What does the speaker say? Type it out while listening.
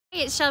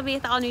Hey, it's Shelby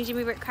with the all-new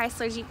Jimmy Britt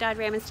Chrysler Jeep Dodge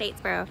Ram in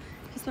Statesboro.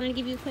 Just wanted to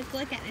give you a quick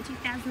look at the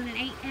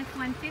 2008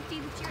 F-150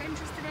 that you're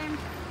interested in.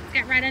 It's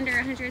got right under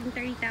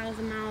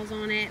 130,000 miles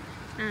on it.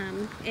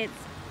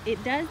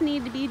 It does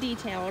need to be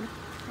detailed.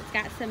 It's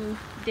got some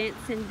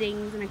dents and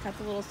dings and a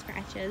couple little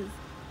scratches,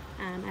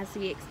 as to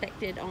be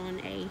expected on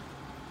a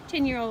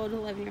 10-year-old,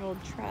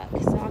 11-year-old truck.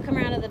 So I'll come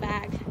around to the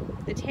back.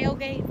 The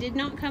tailgate did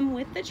not come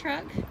with the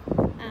truck.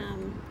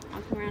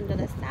 I'll come around to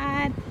the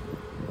side.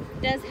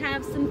 Does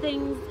have some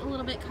things a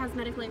little bit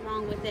cosmetically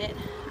wrong with it,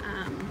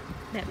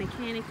 but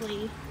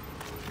mechanically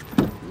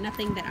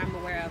nothing that I'm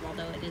aware of,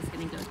 although it is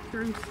going to go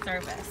through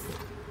service.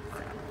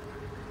 So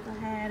go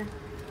ahead,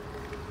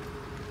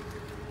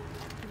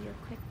 give you a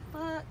quick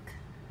look.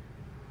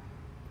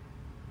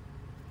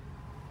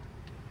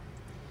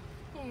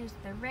 Here's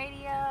the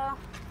radio.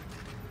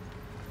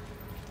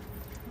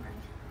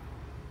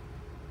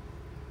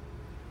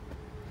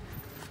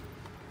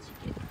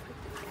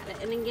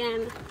 And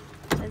again,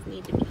 does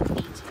need to be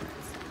detailed.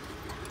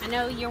 I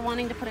know you're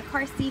wanting to put a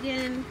car seat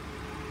in.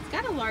 It's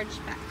got a large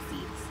back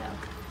seat, so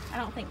I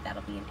don't think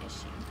that'll be an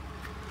issue.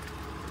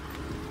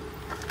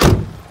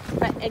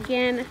 But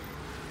again,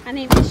 my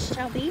name is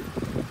Shelby.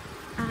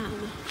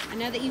 I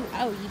know that you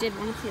did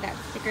want to see that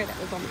sticker that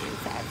was on the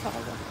inside, so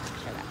I'll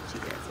show that to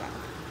you as well.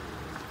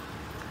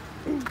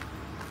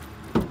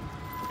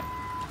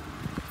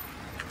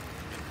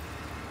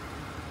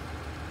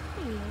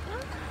 There you go.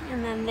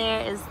 And then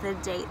there is the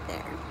date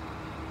there.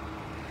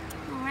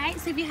 Alright,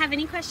 so if you have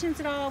any questions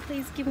at all,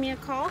 please give me a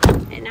call at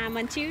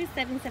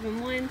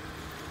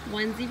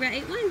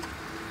 912-771-1081.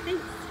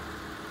 Thanks.